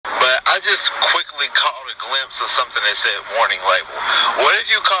just quickly caught a glimpse of something that said warning label. What if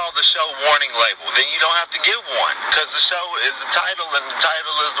you call the show warning label? Then you don't have to give one, because the show is the title, and the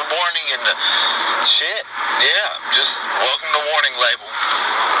title is the warning, and the shit. Yeah, just welcome to warning label.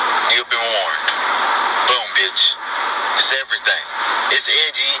 You've been warned. Boom, bitch. It's everything. It's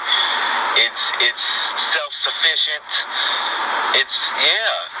edgy. It's self-sufficient. It's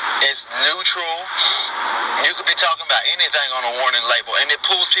neutral. You could be talking about anything on a warning label, and it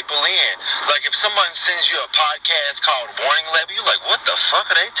pulls people in. Like, if someone sends you a podcast called Warning Label, you're like, what the fuck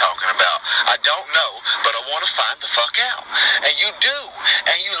are they talking about? I don't know, but I want to find the fuck out. And you do,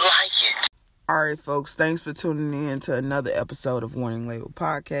 and you like it. All right, folks, thanks for tuning in to another episode of Warning Label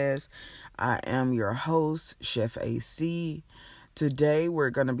Podcast. I am your host, Chef AC. Today, we're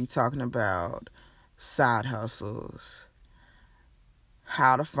going to be talking about side hustles,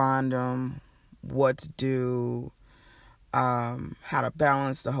 how to find them, what to do, how to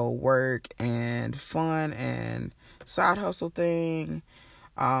balance the whole work and fun and side hustle thing,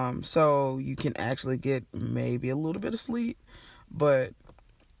 so you can actually get maybe a little bit of sleep. But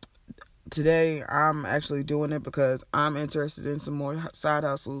today I'm actually doing it because I'm interested in some more side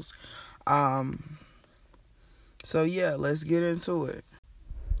hustles. So yeah, let's get into it.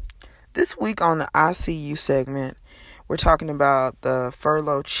 This week on the ICU segment, we're talking about the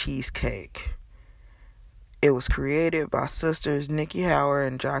Furlough Cheesecake. It was created by sisters Nikki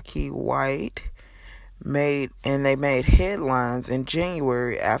Howard and Jackie White. They made headlines in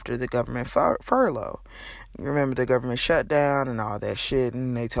January after the government furlough. You remember the government shutdown and all that shit,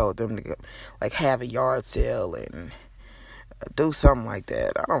 and they told them to go, have a yard sale and do something like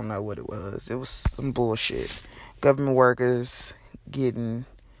that. I don't know what it was. It was some bullshit. Government workers getting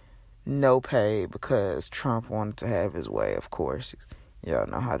no pay because Trump wanted to have his way, of course. Y'all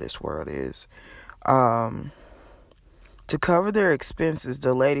know how this world is. To cover their expenses,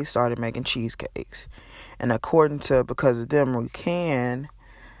 the ladies started making cheesecakes. And according to Because of Them We Can,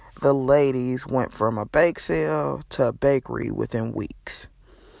 the ladies went from a bake sale to a bakery within weeks.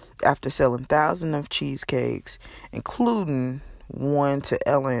 After selling thousands of cheesecakes, including one to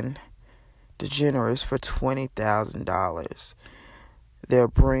Ellen DeGeneres for $20,000. Their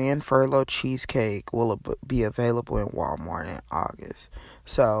brand Furlough Cheesecake will be available in Walmart in August.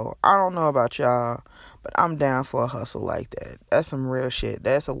 So, I don't know about y'all, but I'm down for a hustle like that. That's some real shit.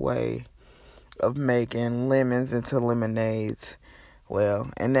 That's a way of making lemons into lemonades.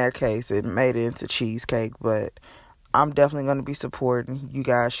 Well, in their case, it made it into cheesecake, but I'm definitely going to be supporting. You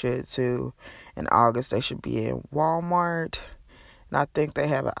guys should too. In August, they should be in Walmart. And I think they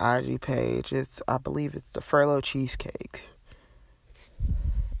have an IG page. I believe it's the Furlough Cheesecake.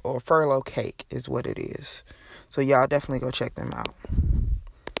 Or Furlough Cake is what it is. So y'all definitely go check them out.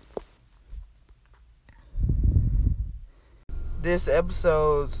 This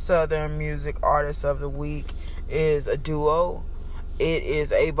episode's Southern Music Artist of the Week is a duo. It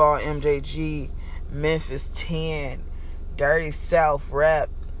is 8Ball MJG, Memphis 10, Dirty South Rap,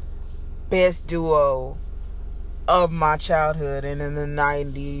 best duo of my childhood and in the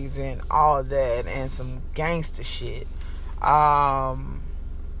 90s and all that, and some gangster shit.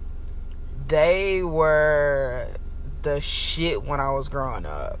 They were the shit when I was growing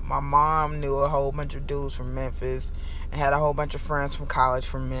up. My mom knew a whole bunch of dudes from Memphis and had a whole bunch of friends from college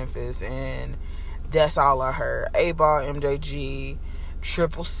from Memphis, and that's all I heard. 8Ball MJG,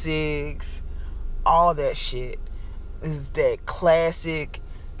 666, all that shit is that classic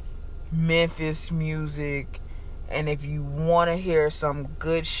Memphis music. And if you want to hear some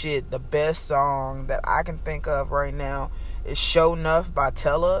good shit, the best song that I can think of right now is Show Nuff by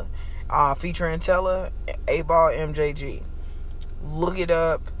Tella, featuring Tella, 8Ball MJG. Look it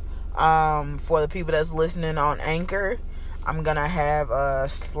up. For the people that's listening on Anchor, I'm going to have a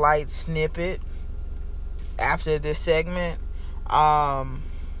slight snippet after this segment. For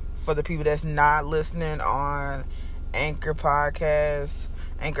the people that's not listening on Anchor Podcast,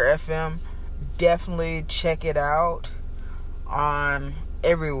 Anchor FM, definitely check it out on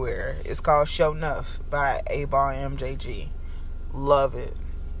everywhere. It's called Show Nuff by 8Ball MJG. Love it.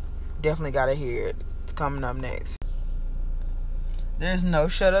 Definitely gotta hear it. It's coming up next. There's no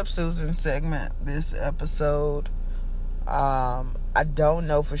Shut Up Susan segment this episode. I don't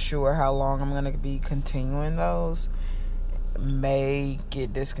know for sure how long I'm gonna be continuing those. May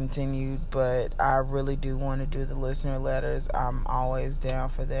get discontinued, but I really do want to do the listener letters. I'm always down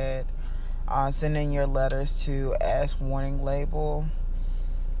for that. Send in your letters to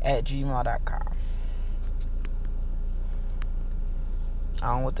askwarninglabel@gmail.com.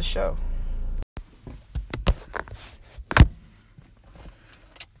 On with the show.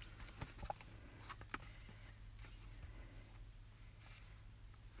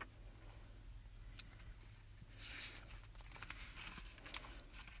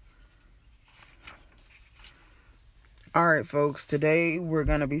 Alright, folks, today we're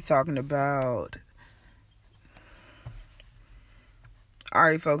going to be talking about...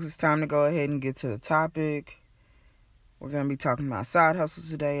 Alright, folks, it's time to go ahead and get to the topic. We're going to be talking about side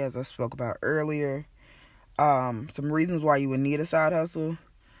hustles today, as I spoke about earlier. Some reasons why you would need a side hustle.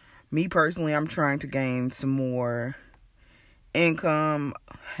 Me, personally, I'm trying to gain some more income,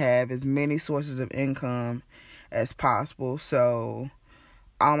 have as many sources of income as possible, so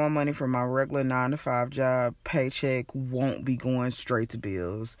all my money from my regular 9-to-5 job paycheck won't be going straight to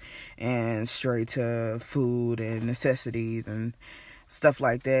bills and straight to food and necessities and stuff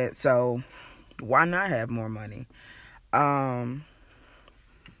like that. So why not have more money? I've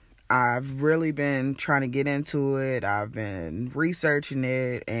really been trying to get into it. I've been researching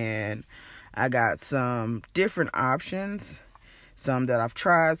it, and I got some different options. Some that I've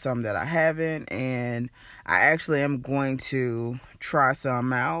tried, some that I haven't, and I actually am going to try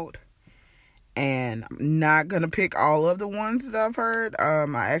some out, and I'm not going to pick all of the ones that I've heard. I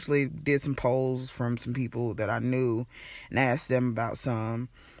actually did some polls from some people that I knew and asked them about some,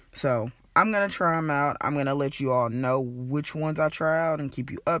 so I'm going to try them out. I'm going to let you all know which ones I try out and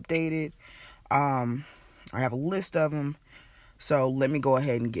keep you updated. I have a list of them, so let me go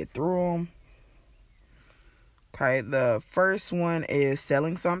ahead and get through them. Okay, the first one is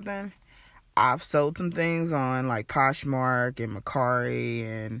selling something. I've sold some things on like Poshmark and Mercari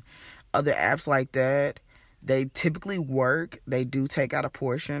and other apps like that. They typically work. They do take out a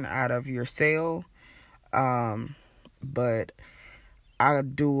portion out of your sale. But I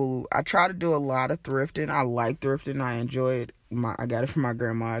try to do a lot of thrifting. I like thrifting. I enjoy it. I got it from my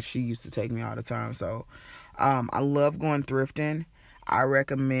grandma. She used to take me all the time. So I love going thrifting. I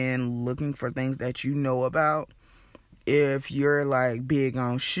recommend looking for things that you know about. If you're like big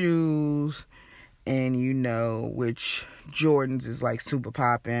on shoes and you know which Jordans is like super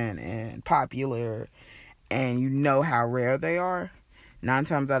poppin' and popular and you know how rare they are, 9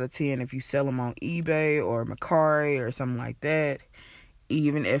 times out of 10, if you sell them on eBay or Mercari or something like that,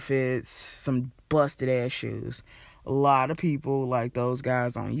 even if it's some busted ass shoes, a lot of people like those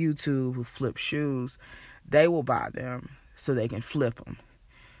guys on YouTube who flip shoes, they will buy them so they can flip them.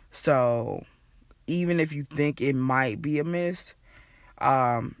 So even if you think it might be a miss,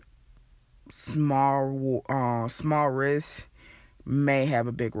 small risk may have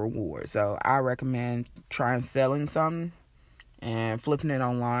a big reward. So I recommend trying selling something and flipping it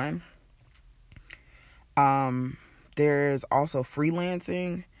online. There's also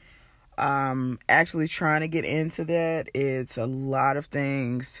freelancing. Actually trying to get into that. It's a lot of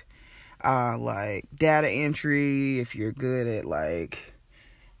things, like data entry, if you're good at like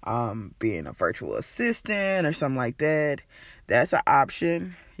being a virtual assistant or something like that. That's an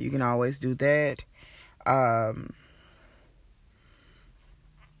option. You can always do that. I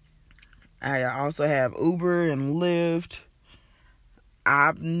also have Uber and Lyft.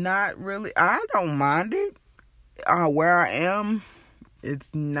 I don't mind it. Where I am,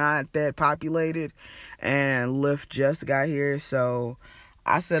 it's not that populated, and Lyft just got here, so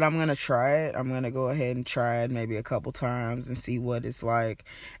I said I'm going to try it. I'm going to go ahead and try it maybe a couple times and see what it's like.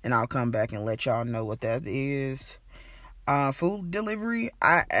 And I'll come back and let y'all know what that is. Food delivery.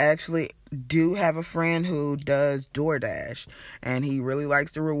 I actually do have a friend who does DoorDash. And he really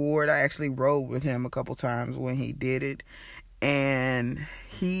likes the reward. I actually rode with him a couple times when he did it. And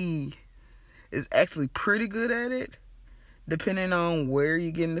he is actually pretty good at it. Depending on where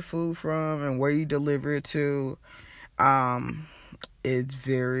you're getting the food from and where you deliver it to. It's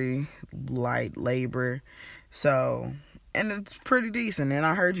very light labor, so, and it's pretty decent, and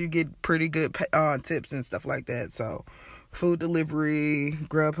I heard you get pretty good tips and stuff like that. So food delivery,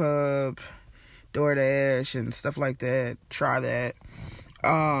 Grubhub, DoorDash and stuff like that, try that.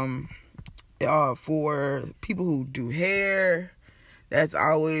 For people who do hair, that's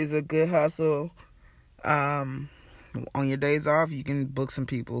always a good hustle. On your days off, you can book some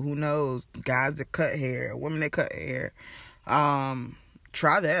people. Who knows? Guys that cut hair, women that cut hair.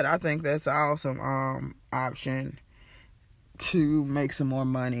 Try that. I think that's an awesome option to make some more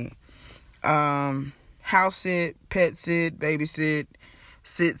money. House sit, pet sit, babysit,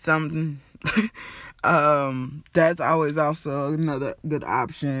 sit something. That's always also another good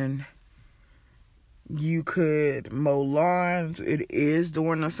option. You could mow lawns. It is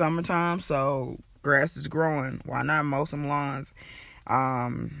during the summertime, so grass is growing. Why not mow some lawns?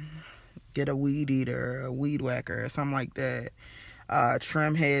 Get a weed eater, a weed whacker, or something like that.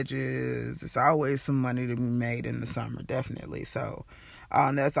 Trim hedges. It's always some money to be made in the summer, definitely. So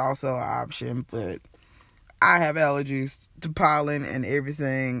that's also an option. But I have allergies to pollen and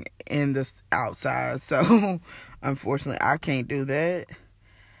everything in the outside, so unfortunately I can't do that.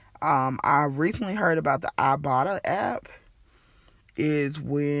 I recently heard about the Ibotta app. Is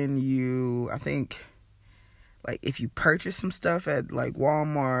when you, I think, like if you purchase some stuff at like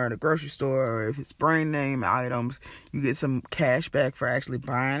Walmart, a grocery store, or if it's brand name items, you get some cash back for actually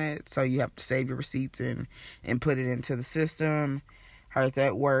buying it. So you have to save your receipts and put it into the system. Heard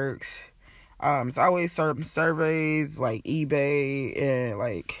that works. It's always certain surveys like eBay and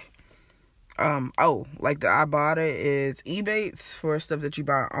like like the Ibotta is Ebates for stuff that you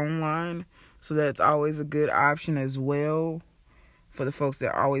buy online. So that's always a good option as well for the folks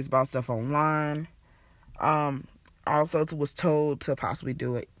that always buy stuff online. Also was told to possibly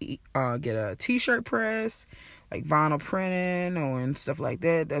do get a t-shirt press, like vinyl printing and stuff like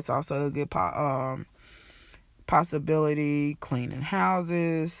that. That's also a good possibility. Cleaning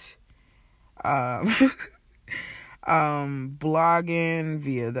houses, blogging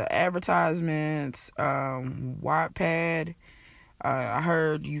via the advertisements, Wattpad. I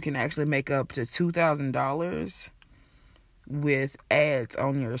heard you can actually make up to $2,000 with ads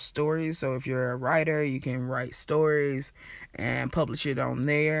on your stories. So if you're a writer, you can write stories and publish it on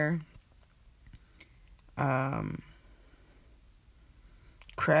there.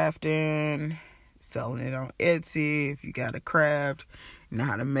 Crafting, selling it on Etsy. If you got a craft, you know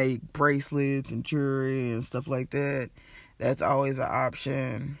how to make bracelets and jewelry and stuff like that, that's always an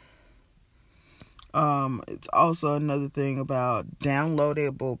option. It's also another thing about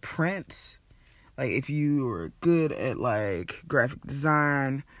downloadable prints. Like if you are good at like graphic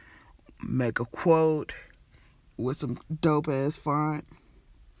design, make a quote with some dope ass font,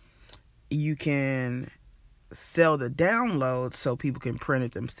 you can sell the download so people can print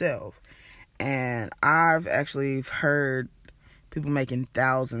it themselves. And I've actually heard people making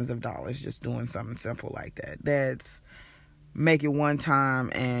thousands of dollars just doing something simple like that. That's make it one time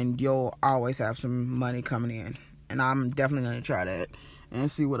and you'll always have some money coming in. And I'm definitely going to try that and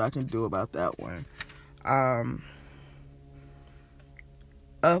see what I can do about that one.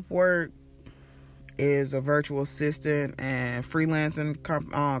 Upwork is a virtual assistant and freelancing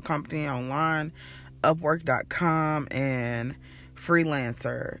company online. Upwork.com and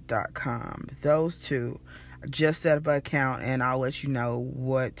freelancer.com. Those two. Just set up an account and I'll let you know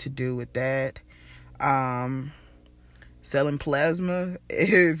what to do with that. Selling plasma,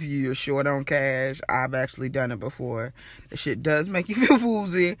 if you're short on cash, I've actually done it before. The shit does make you feel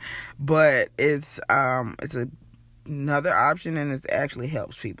woozy, but it's another option and it actually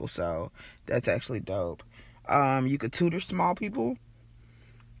helps people, so that's actually dope. You could tutor small people,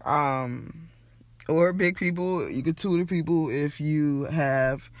 or big people. You could tutor people if you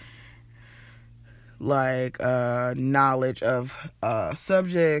have like knowledge of a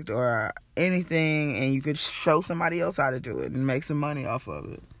subject or anything, and you could show somebody else how to do it and make some money off of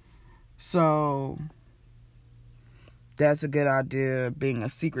it. So that's a good idea. Being a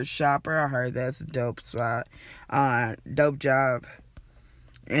secret shopper, I heard that's a dope spot, dope job,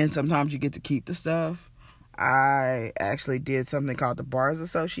 and sometimes you get to keep the stuff. I actually did something called the Bars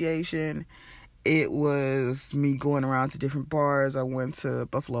Association. It was me going around to different bars. I went to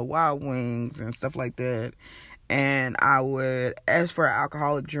Buffalo Wild Wings and stuff like that. And I would ask for an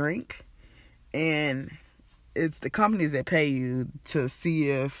alcoholic drink. And it's the companies that pay you to see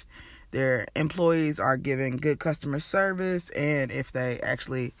if their employees are giving good customer service and if they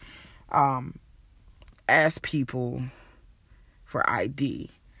actually ask people for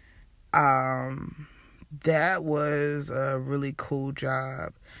ID. That was a really cool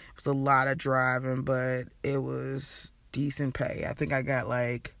job. It was a lot of driving, but it was decent pay. I think I got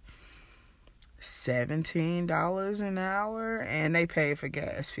like $17 an hour, and they paid for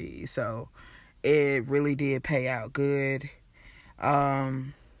gas fees, so it really did pay out good.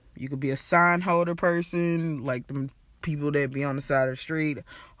 You could be a sign holder person, like the people that be on the side of the street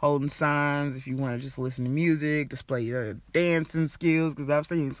holding signs if you want to just listen to music, display your dancing skills, because I've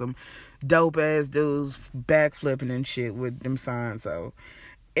seen some dope ass dudes backflipping and shit with them signs, so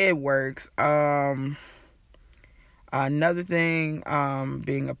it works. Another thing,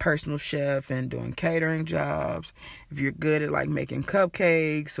 being a personal chef and doing catering jobs. If you're good at like making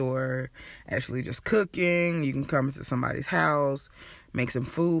cupcakes or actually just cooking, you can come into somebody's house, make some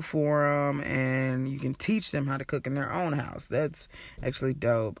food for them, and you can teach them how to cook in their own house. That's actually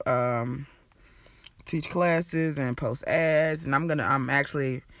dope. Teach classes and post ads, and I'm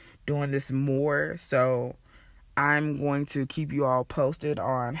actually doing this more, so I'm going to keep you all posted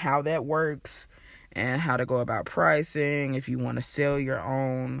on how that works and how to go about pricing if you want to sell your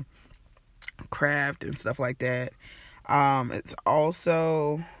own craft and stuff like that. It's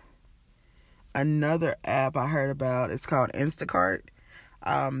also another app I heard about. It's called Instacart.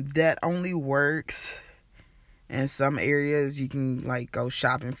 That only works In some areas, you can like go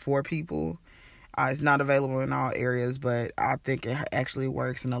shopping for people. It's not available in all areas, but I think it actually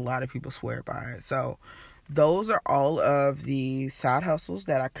works, and a lot of people swear by it. So those are all of the side hustles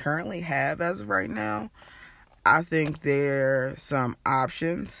that I currently have as of right now. I think there are some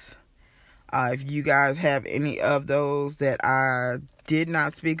options. If you guys have any of those that I did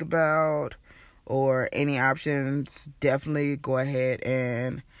not speak about or any options, definitely go ahead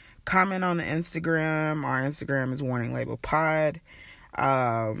and comment on the Instagram. Our Instagram is Warning Label Pod.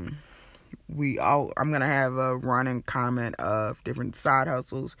 I'm going to have a running comment of different side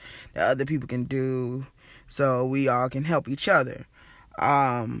hustles that other people can do so we all can help each other.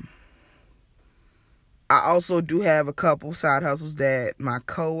 I also do have a couple side hustles that my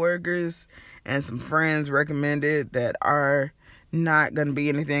coworkers and some friends recommended that are not going to be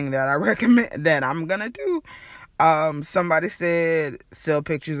anything that I recommend that I'm going to do. Somebody said sell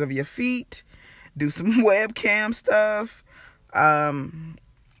pictures of your feet, do some webcam stuff.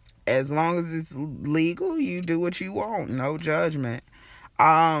 As long as it's legal, you do what you want. No judgment.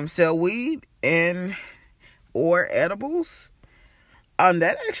 Sell weed or edibles.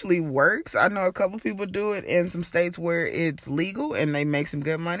 That actually works. I know a couple people do it in some states where it's legal and they make some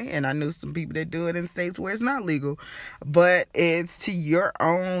good money. And I know some people that do it in states where it's not legal. But it's to your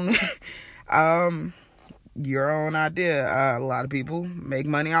own idea. A lot of people make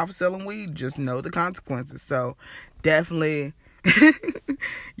money off of selling weed. Just know the consequences. So definitely,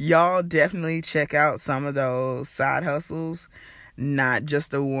 y'all definitely check out some of those side hustles. Not just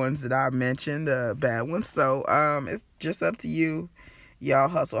the ones that I mentioned, the bad ones. So it's just up to you. Y'all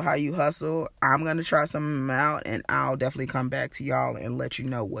hustle how you hustle. I'm going to try some of them out, and I'll definitely come back to y'all and let you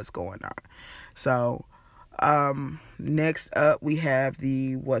know what's going on. So, next up, we have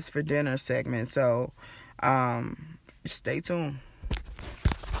the What's for Dinner segment. So, stay tuned.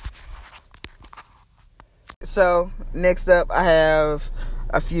 So, next up, I have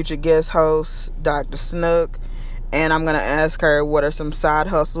a future guest host, Dr. Snook, and I'm going to ask her what are some side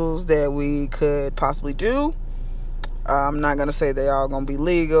hustles that we could possibly do. I'm not going to say they're all going to be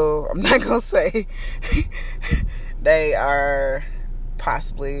legal. I'm not going to say they are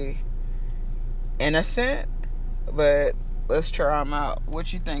possibly innocent, but let's try them out.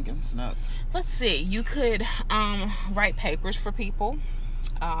 What you thinking, Snook? Let's see. You could write papers for people,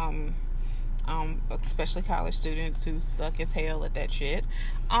 especially college students who suck as hell at that shit.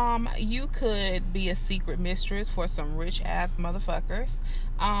 You could be a secret mistress for some rich ass motherfuckers.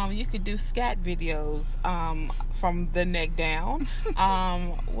 You could do scat videos from the neck down.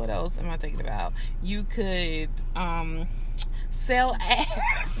 What else am I thinking about? You could sell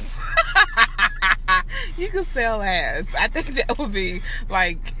ass. You could sell ass. I think that would be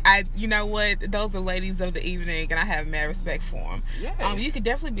like, you know what? Those are ladies of the evening, and I have mad respect for them. Yeah. You could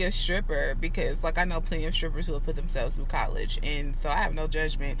definitely be a stripper because, like, I know plenty of strippers who have put themselves through college, and so I have no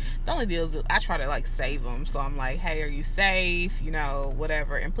judgment. The only deal is I try to like save them, so I'm like, hey, are you safe? You know,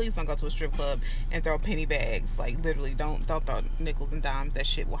 whatever. And please don't go to a strip club and throw penny bags. Like, literally, don't throw nickels and dimes. That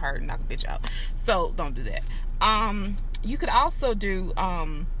shit will hurt and knock a bitch out. So don't do that. You could also do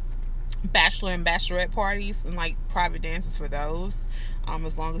bachelor and bachelorette parties and like private dances for those,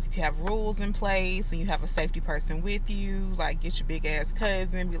 as long as you have rules in place and you have a safety person with you. Like, get your big ass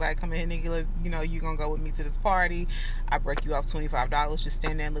cousin, be like, come in here, nigga, you know, you gonna go with me to this party, I break you off $25, just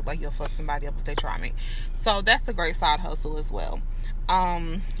stand there and look like you'll fuck somebody up if they try me. So that's a great side hustle as well.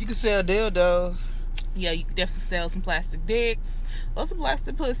 You can sell dildos. Yeah, you can definitely sell some plastic dicks or some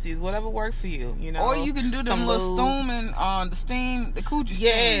plastic pussies, whatever works for you, you know. Or you can do them little steaming on the coochie steams.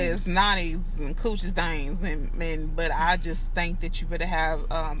 Yes, nannies and coochie stains, and but I just think that you better have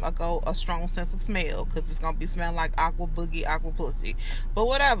a strong sense of smell, because it's gonna be smelling like aqua boogie, aqua pussy. But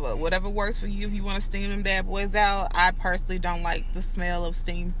whatever works for you. If you want to steam them bad boys out, I personally don't like the smell of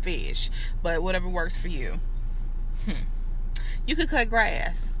steamed fish, but whatever works for you. You could cut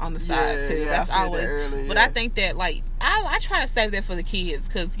grass on the side too. That's always. Early, but I think that, like, I try to save that for the kids,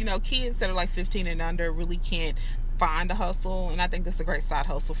 because, you know, kids that are like 15 and under really can't find a hustle, and I think that's a great side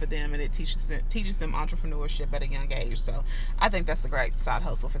hustle for them, and it teaches them entrepreneurship at a young age. So I think that's a great side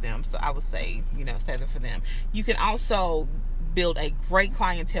hustle for them. So I would say, you know, save it for them. You can also build a great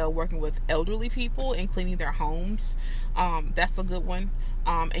clientele working with elderly people and cleaning their homes. That's a good one.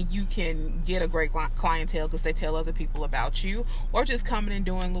 And you can get a great clientele because they tell other people about you, or just coming and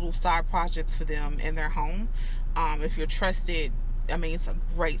doing little side projects for them in their home. If you're trusted it's a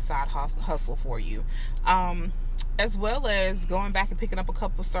great side hustle for you. As well as going back and picking up a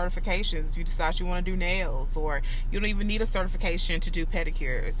couple of certifications. You decide you want to do nails, or you don't even need a certification to do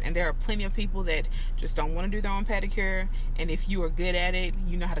pedicures. And there are plenty of people that just don't want to do their own pedicure. And if you are good at it,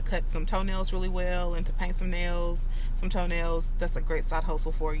 you know how to cut some toenails really well and to paint some toenails, that's a great side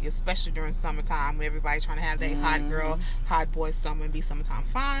hustle for you, especially during summertime when everybody's trying to have their hot girl, hot boy summer and be summertime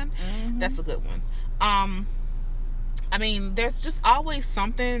fun. That's a good one. There's just always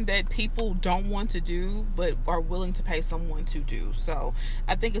something that people don't want to do but are willing to pay someone to do. So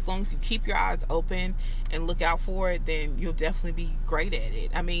I think as long as you keep your eyes open and look out for it, then you'll definitely be great at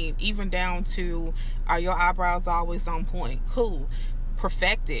it. Even down to, are your eyebrows always on point? Cool.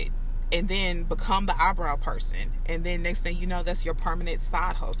 Perfect it. And then become the eyebrow person. And then next thing you know, that's your permanent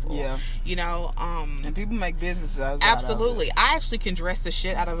side hustle. Yeah. And people make businesses out of it. Absolutely. I actually can dress the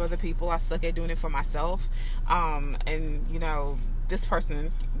shit out of other people. I suck at doing it for myself. This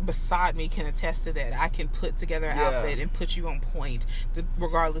person beside me can attest to that. I can put together an outfit and put you on point,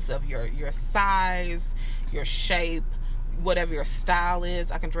 regardless of your size, your shape, whatever your style is.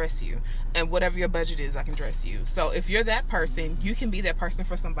 I can dress you, and whatever your budget is, I can dress you. So if you're that person, you can be that person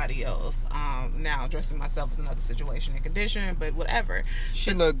for somebody else. Now dressing myself is another situation and condition, but whatever.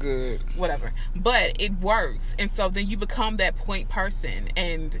 She look good, whatever, but it works. And so then you become that point person,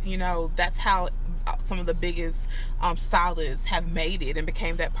 and that's how some of the biggest stylists have made it and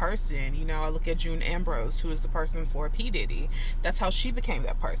became that person. I look at June Ambrose, who is the person for P. Diddy. That's how she became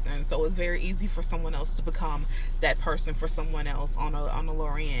that person. So it's very easy for someone else to become that person for someone else. On a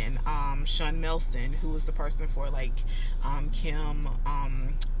Lorian, Sean Melson, who was the person for Kim,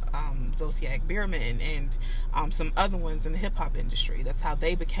 Zodiac Bierman, and some other ones in the hip-hop industry. That's how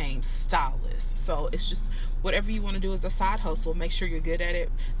they became stylists. So it's just whatever you want to do as a side hustle, make sure you're good at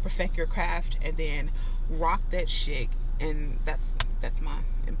it, perfect your craft, and then rock that shit. And that's my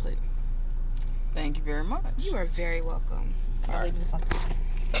input. Thank you very much. You are very welcome. All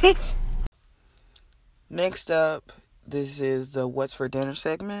right. Next up, this is the What's for Dinner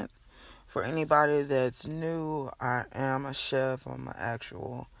segment. For anybody that's new, I am a chef. I'm an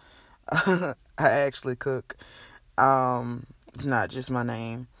actual I actually cook. It's not just my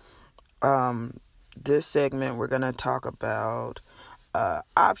name. This segment we're gonna talk about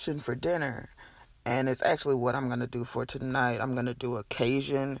option for dinner, and it's actually what I'm gonna do for tonight. I'm gonna do a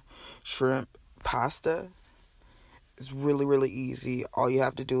Cajun shrimp pasta. It's really, really easy. All you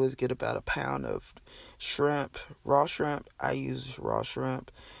have to do is get about a pound of shrimp, raw shrimp. I use raw shrimp.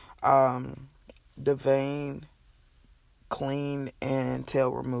 The vein clean and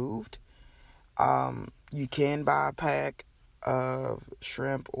tail removed. You can buy a pack of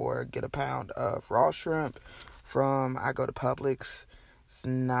shrimp or get a pound of raw shrimp I go to Publix. It's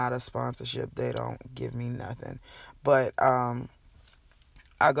not a sponsorship. They don't give me nothing. But I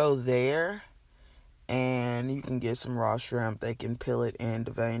go there and you can get some raw shrimp. They can peel it and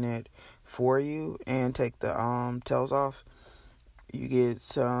devein it for you and take the tails off. You get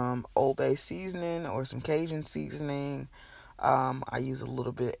some Old Bay seasoning or some Cajun seasoning. I use a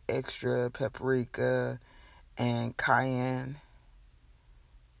little bit extra paprika and cayenne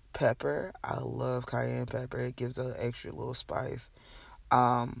pepper. I love cayenne pepper. It gives an extra little spice.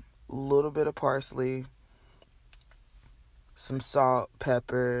 Little bit of parsley, some salt,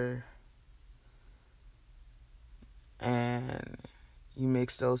 pepper, and you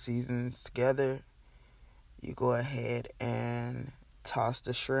mix those seasonings together. You go ahead and toss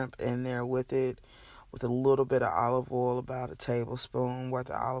the shrimp in there with it, with a little bit of olive oil, about a tablespoon worth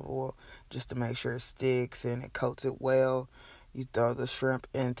of olive oil, just to make sure it sticks and it coats it well. You throw the shrimp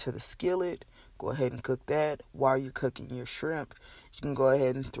into the skillet. Go ahead and cook that. While you're cooking your shrimp, you can go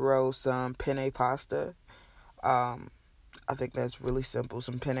ahead and throw some penne pasta. I think that's really simple.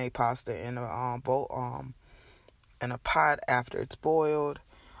 Some penne pasta in a bowl, in a pot after it's boiled.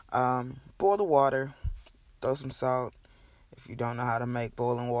 Boil the water. Throw some salt. If you don't know how to make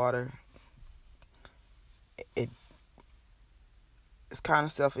boiling water, it's kind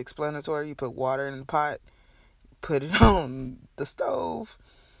of self-explanatory. You put water in the pot, put it on the stove,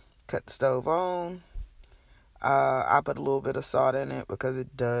 cut the stove on. I put a little bit of salt in it because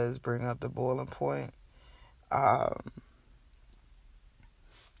it does bring up the boiling point.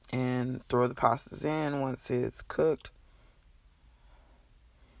 And throw the pastas in once it's cooked.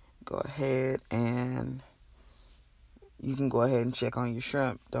 Go ahead and you can go ahead and check on your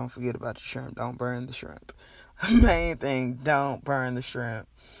shrimp. Don't forget about your shrimp. Don't burn the shrimp. Main thing, don't burn the shrimp.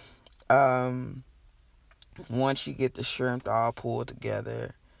 Once you get the shrimp all pulled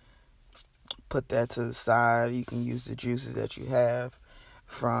together, put that to the side. You can use the juices that you have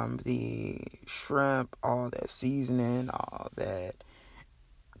from the shrimp, all that seasoning, all that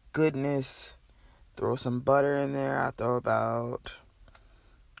goodness. Throw some butter in there. I throw about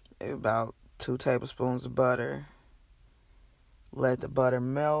 2 tablespoons of butter. Let the butter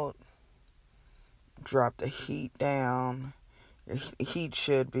melt. Drop the heat down. Your heat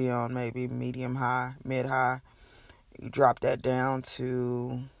should be on maybe medium-high, mid-high. You drop that down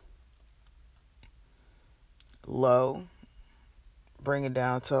to low. Bring it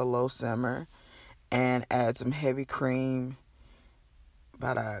down to a low simmer. And add some heavy cream.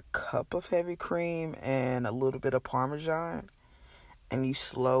 About a cup of heavy cream and a little bit of Parmesan. And you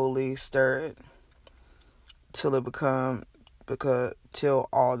slowly stir it till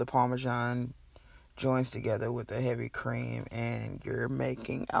all the Parmesan joins together with the heavy cream, and you're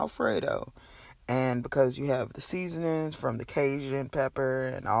making Alfredo. And because you have the seasonings from the Cajun pepper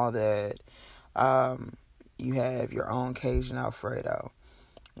and all that, you have your own Cajun Alfredo.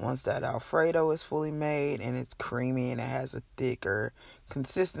 Once that Alfredo is fully made and it's creamy and it has a thicker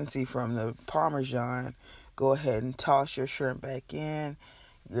consistency from the Parmesan, go ahead and toss your shrimp back in.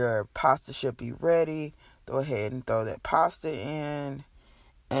 Your pasta should be ready. Go ahead and throw that pasta in.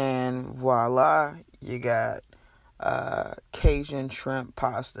 And voila, you got Cajun shrimp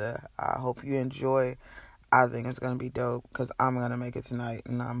pasta. I hope you enjoy. I think it's going to be dope because I'm going to make it tonight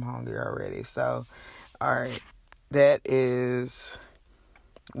and I'm hungry already. So, all right, that is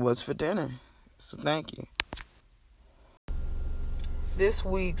what's for dinner. So thank you. This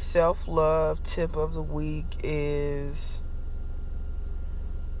week's self-love tip of the week is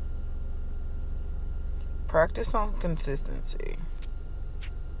practice on consistency.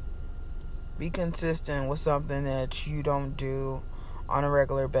 Be consistent with something that you don't do on a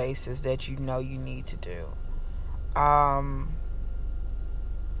regular basis that you know you need to do.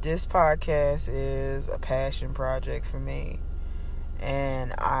 This podcast is a passion project for me.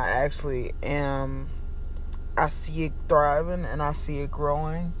 And I see it thriving and I see it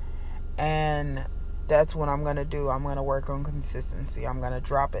growing. And that's what I'm going to do. I'm going to work on consistency. I'm going to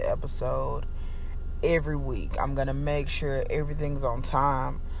drop an episode every week. I'm going to make sure everything's on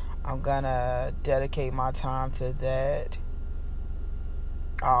time. I'm going to dedicate my time to that.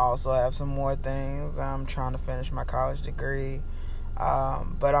 I also have some more things. I'm trying to finish my college degree.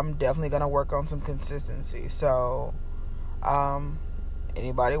 But I'm definitely going to work on some consistency. So,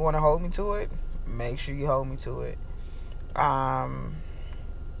 anybody want to hold me to it? Make sure you hold me to it.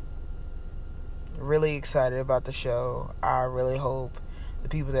 Really excited about the show. I really hope the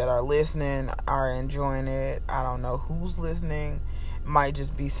people that are listening are enjoying it. I don't know who's listening. It might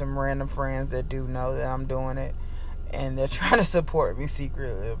just be some random friends that do know that I'm doing it, and they're trying to support me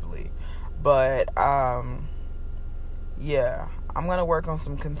secretly. But, yeah, I'm going to work on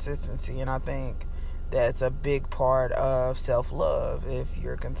some consistency, and I think that's a big part of self-love. If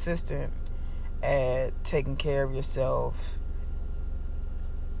you're consistent at taking care of yourself,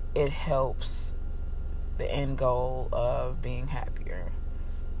 it helps the end goal of being happier.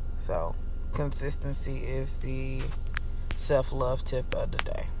 So, consistency is the self-love tip of the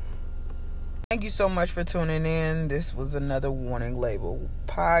day. Thank you so much for tuning in. This was another Warning Label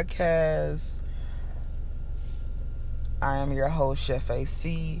podcast. I am your host, Chef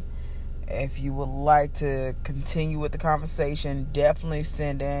AC. If you would like to continue with the conversation, definitely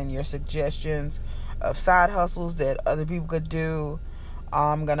send in your suggestions of side hustles that other people could do.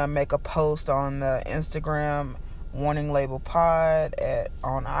 I'm going to make a post on the Instagram, Warning Label Pod,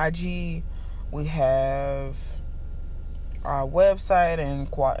 on IG. We have our website and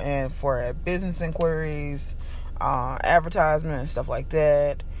for business inquiries, advertisement and stuff like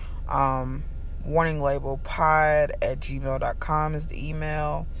that. warninglabelpod@gmail.com is the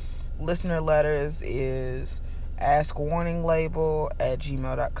email. Listener letters is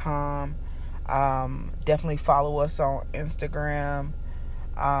askwarninglabel@gmail.com. Definitely follow us on Instagram.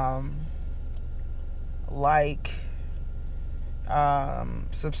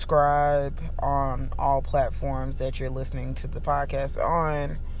 Subscribe on all platforms that you're listening to the podcast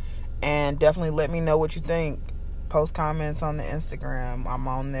on, and definitely let me know what you think. Post comments on the Instagram. I'm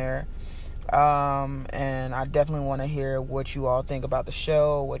on there. And I definitely want to hear what you all think about the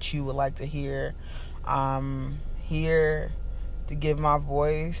show, what you would like to hear. I'm here to give my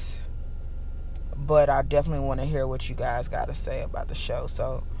voice, but I definitely want to hear what you guys got to say about the show.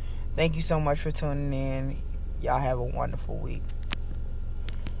 So thank you so much for tuning in. Y'all have a wonderful week.